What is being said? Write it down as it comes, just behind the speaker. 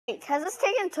Has this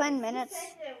taken 10 minutes?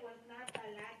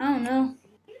 I don't know.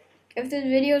 If this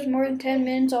video is more than 10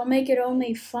 minutes, I'll make it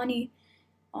only funny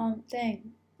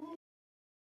thing.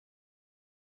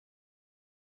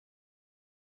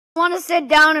 I want to sit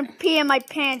down and pee in my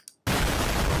pants.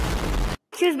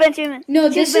 Choose Benjamin. No,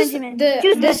 Choose this Benjamin.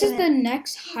 is the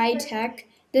next high tech.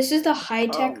 This is the high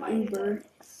tech Uber.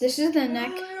 This is the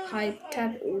next high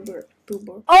tech Uber.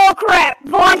 Oh crap!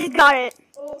 Vaughn just got it.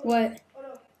 What?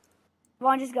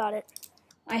 Vaughn just got it.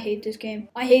 I hate this game.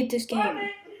 I hate this game.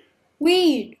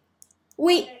 Wait,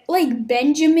 like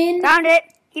Benjamin? Found it.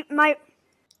 Keep my.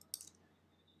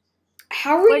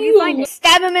 How are Where'd you find it?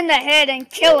 Stab him in the head and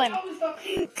kill him.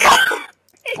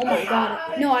 Oh my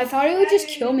god. No, I thought it would just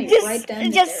kill me right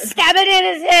then. Just stab it in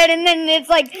his head and then it's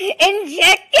like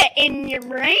inject it in your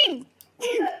brain.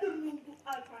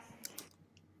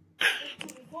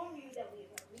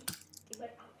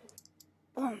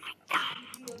 Oh my god.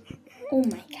 Oh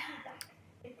my god.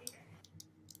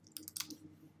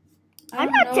 I'm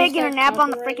not taking a nap on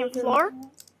the freaking floor.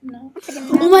 No.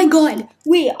 Oh my god.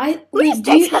 Wait,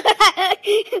 do you...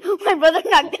 My brother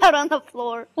knocked out on the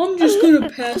floor. I'm just gonna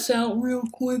pass out real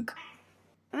quick.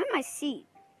 I'm in my seat.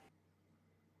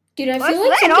 Dude, I feel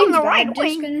like something on the bad right just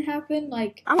wing. gonna happen.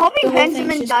 Like, I'm hoping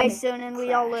Benjamin dies soon and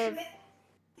we all live.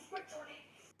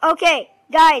 Okay,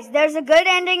 guys, there's a good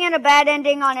ending and a bad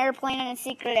ending on Airplane and a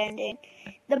secret ending.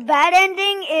 The bad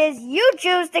ending is you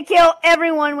choose to kill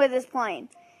everyone with this plane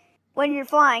when you're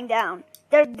flying down.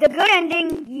 The good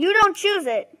ending, you don't choose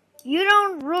it. You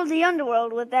don't rule the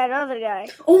underworld with that other guy.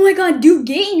 Oh my god, dude,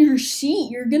 get in your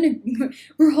seat.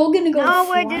 We're all gonna go No,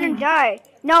 flying. I didn't die.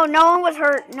 No one was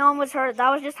hurt. No one was hurt.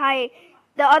 That was just high.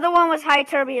 The other one was high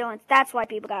turbulence. That's why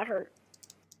people got hurt.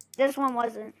 This one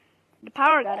wasn't. The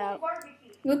power got out.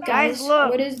 Look, guys,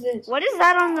 look. What is this? What is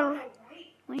that on the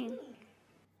plane?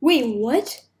 Wait,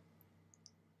 what?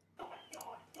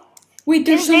 Wait,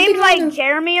 there's His something name's like on the...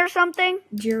 Jeremy or something?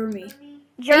 Jeremy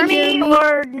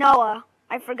Or Noah.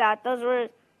 I forgot. Those are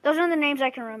the names I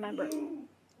can remember.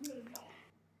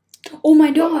 Oh my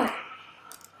god.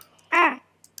 Ah.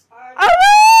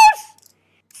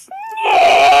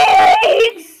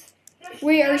 Snakes!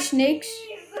 Wait, are snakes?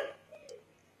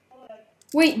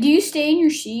 Wait, do you stay in your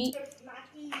seat?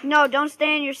 No, don't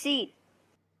stay in your seat.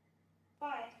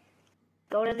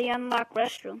 Go to the unlocked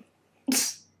restroom.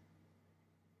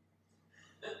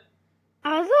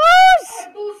 Are those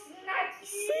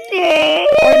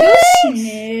snakes? Are those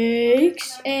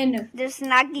snakes? And they're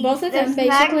snuggies. Both of them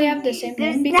basically have the same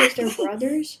name because they're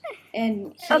brothers.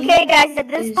 And okay, guys, at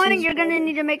this point, you're gonna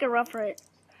need to make a run for it.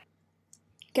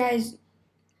 Guys,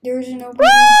 there's an opening.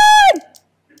 Run!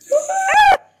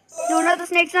 No, not the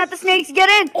snakes, not the snakes. Get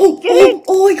in. Get in.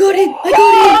 Oh, I got it. I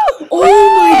got it.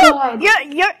 Oh my god.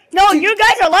 You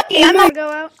guys are lucky. I'm gonna go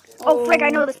out. Oh, frick, I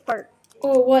know this part.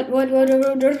 Oh, what?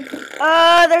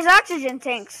 There's oxygen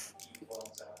tanks.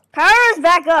 Power is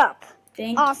back up.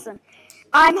 Awesome.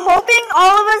 I'm hoping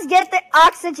all of us get the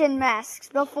oxygen masks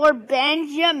before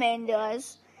Benjamin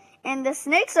does. And the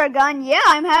snakes are gone. Yeah,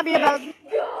 I'm happy about it.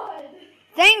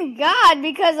 Thank God,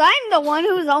 because I'm the one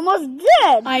who's almost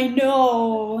dead. I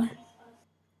know.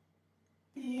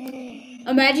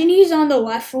 Imagine he's on the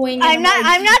left wing. I'm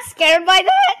not scared by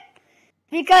that.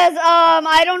 Because,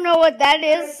 I don't know what that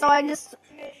is, so I just...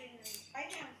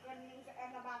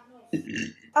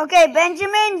 Okay,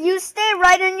 Benjamin, you stay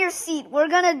right in your seat. We're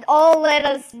gonna all let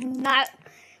us not...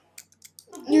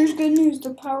 Here's good news,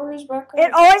 the power is back up.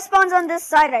 It always spawns on this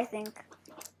side, I think.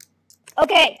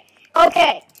 Okay.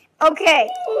 Stay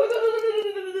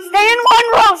in one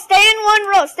row,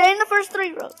 stay in the first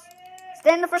 3 rows.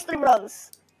 Stay in the first 3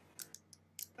 rows.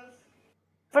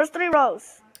 First 3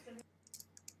 rows.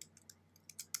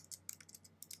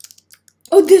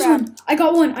 Oh, this one. I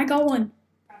got one.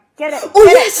 Get it. Oh,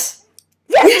 yes!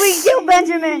 Yes, we killed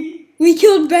Benjamin. We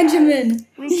killed Benjamin.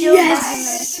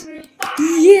 Yes.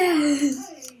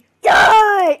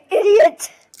 Die,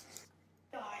 idiot.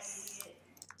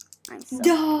 I'm so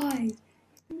Die.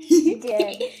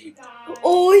 dead.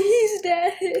 Oh, he's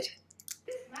dead.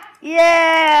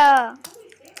 Yeah.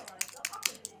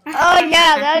 Oh,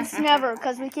 yeah, that's never,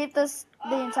 because we keep this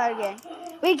the entire game.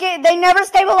 They never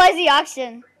stabilize the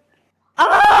oxygen.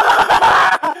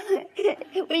 Ah!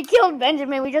 We killed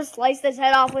Benjamin. We just sliced his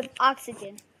head off with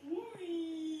oxygen.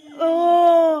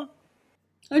 Oh!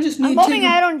 I'm hoping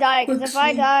I don't die, because if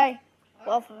I die,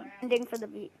 well, ending for the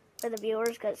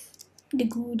viewers, because. The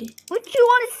good. Would you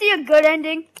want to see a good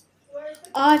ending?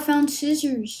 Oh, I found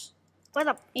scissors. Where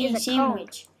the and a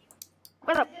sandwich.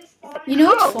 You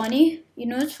know what's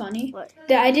funny? What?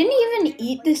 That I didn't even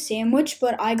eat the sandwich,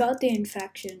 but I got the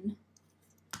infection.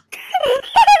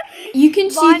 You can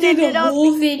see Vaughn through the ended up-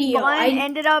 whole video. Vaughn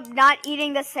ended up not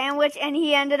eating the sandwich, and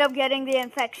he ended up getting the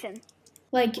infection.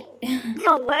 Like,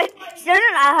 No, what?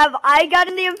 Shouldn't have I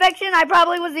gotten the infection? I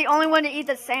probably was the only one to eat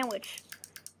the sandwich.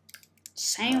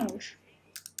 sandwich.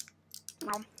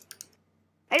 No.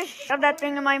 I just shoved that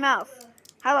thing in my mouth.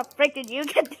 How the frick did you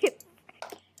get the...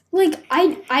 Like,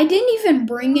 I didn't even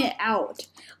bring it out.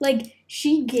 Like,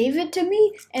 she gave it to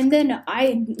me, and then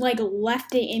I, like,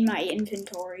 left it in my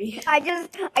inventory. I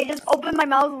just opened my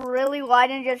mouth really wide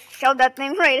and just shoved that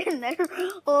thing right in there.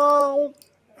 Oh.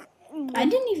 I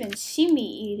didn't even see me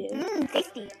eat it.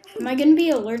 Tasty. Am I gonna be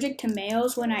allergic to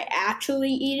mayos when I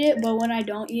actually eat it, but when I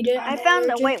don't eat it, I found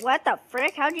the... Wait, what the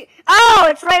frick? How'd you... Oh,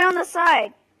 it's right on the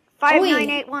side.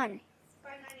 5981.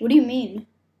 What do you mean?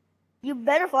 You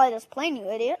better fly this plane, you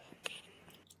idiot.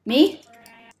 Me?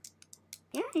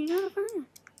 Yeah, you gotta fly it.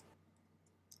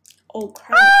 Oh,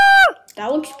 crap. Ah!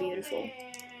 That looks beautiful.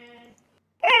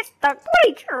 It's the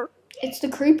creature. It's the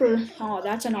creeper. Oh,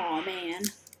 that's an aw, man.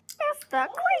 It's the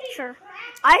creature.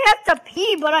 I have to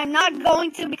pee, but I'm not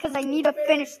going to because I need to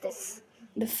finish this.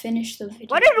 To finish the video.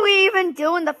 What did we even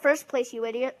do in the first place, you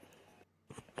idiot?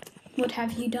 What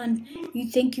have you done? You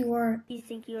think you are... You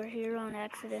think you were here on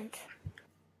accident?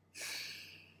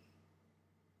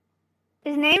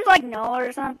 His name's like Noah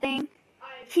or something.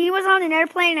 He was on an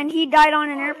airplane and he died on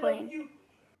an airplane.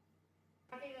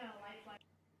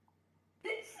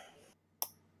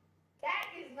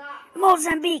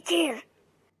 Mozambique here.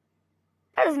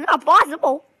 That is not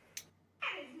possible.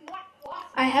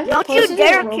 I haven't Don't you posted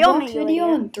dare a kill Roblox me, you video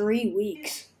idiot. in 3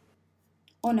 weeks.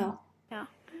 Oh, no. Yeah.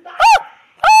 Oh!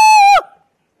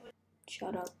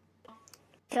 Shut up.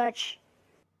 Touch.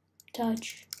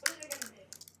 Touch.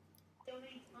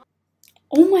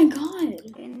 Oh my god.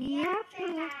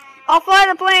 I'll fly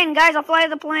the plane, guys. I'll fly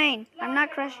the plane. I'm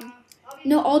not crashing.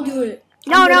 No, I'll do it.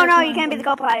 No, you can't be the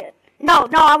co-pilot. No,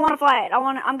 I want to fly it.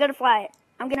 I'm gonna fly it.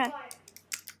 I'm gonna.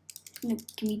 No,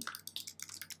 can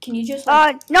you just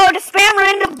No, just spam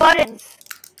random buttons.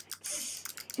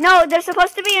 No, there's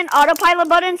supposed to be an autopilot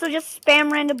button, so just spam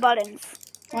random buttons.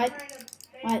 What?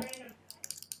 The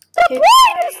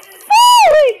plane is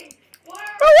falling! Where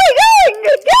are we going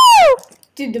to go?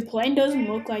 Dude, the plane doesn't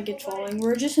look like it's falling.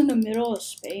 We're just in the middle of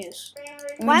space.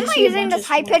 Why am I using this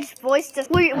high-pitched voice?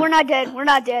 We're not dead. We're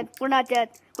not dead. We're not dead.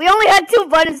 We only had 2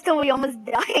 buttons till we almost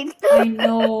died. I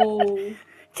know.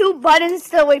 2 buttons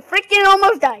till we freaking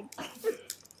almost died.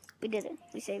 We did it.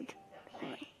 We saved.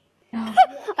 No.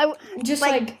 Just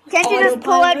can't you just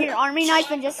pull out your army knife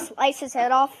and just slice his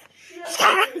head off?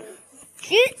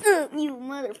 Shoot up, you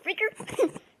mother freaker.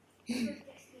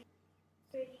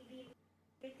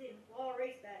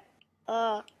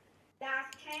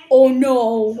 Oh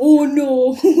no. Oh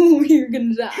no. You're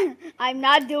gonna die. I'm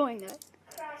not doing that.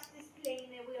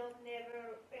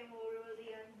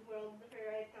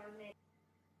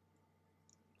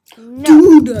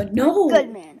 No. Dude, no.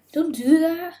 Good man. Don't do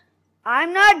that.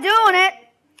 I'm not doing it.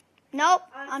 Nope.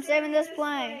 I'm saving this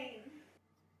plane.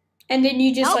 And then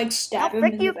you just Nope. stab him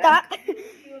Frick in the you back. thought.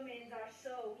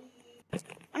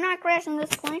 I'm not crashing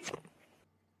this plane.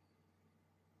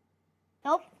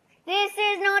 Nope. This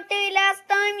is not the last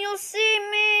time you'll see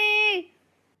me.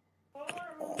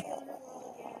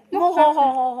 Well,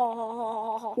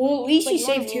 at least Wait, you you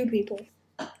saved wanna 2 people.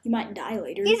 You might die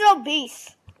later. He's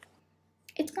obese.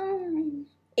 It's gone.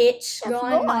 It's gone.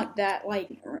 gone. Not that like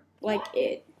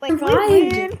it. Wait, we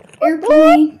Survived. win.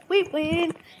 Airplane. We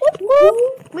win.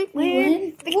 Woo-hoo. We We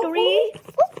win. Victory.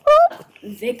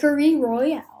 Victory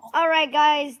Royale. Alright,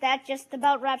 guys. That just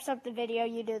about wraps up the video.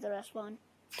 You do the rest one.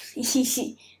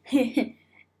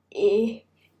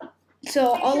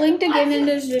 So I'll link the game in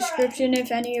the description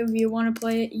if any of you want to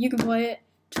play it. You can play it.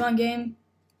 It's a fun game.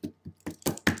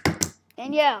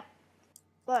 And yeah.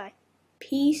 Bye.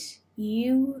 Peace,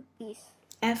 you Peace.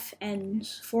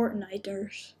 FNs,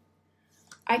 Fortniters.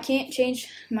 I can't change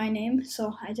my name,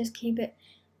 so I just keep it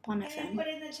Bon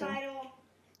FN. So,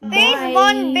 Big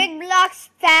Bun Big Blocks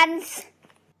fans.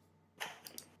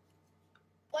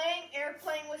 Playing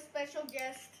airplane with special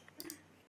guests.